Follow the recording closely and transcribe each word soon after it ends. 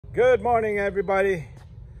Good morning, everybody.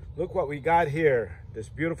 Look what we got here. This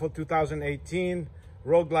beautiful 2018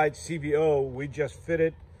 Road Glide CVO. We just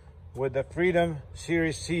fitted with the Freedom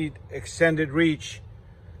Series seat extended reach.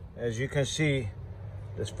 As you can see,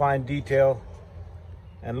 this fine detail.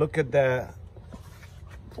 And look at the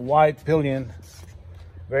wide pillion.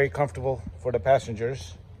 Very comfortable for the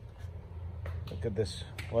passengers. Look at this.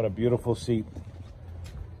 What a beautiful seat.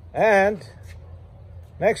 And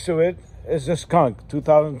next to it is the Skunk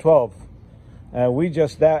 2012. We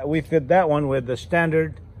fit that one with the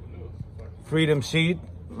standard Freedom seat.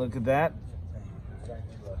 Look at that.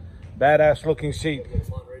 Badass looking seat.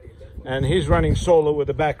 And he's running solo with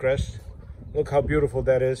the backrest. Look how beautiful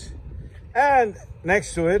that is. And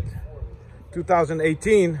next to it,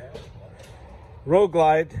 2018 Road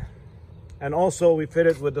Glide. And also we fit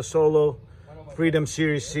it with the solo Freedom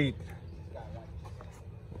Series seat.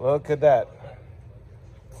 Look at that.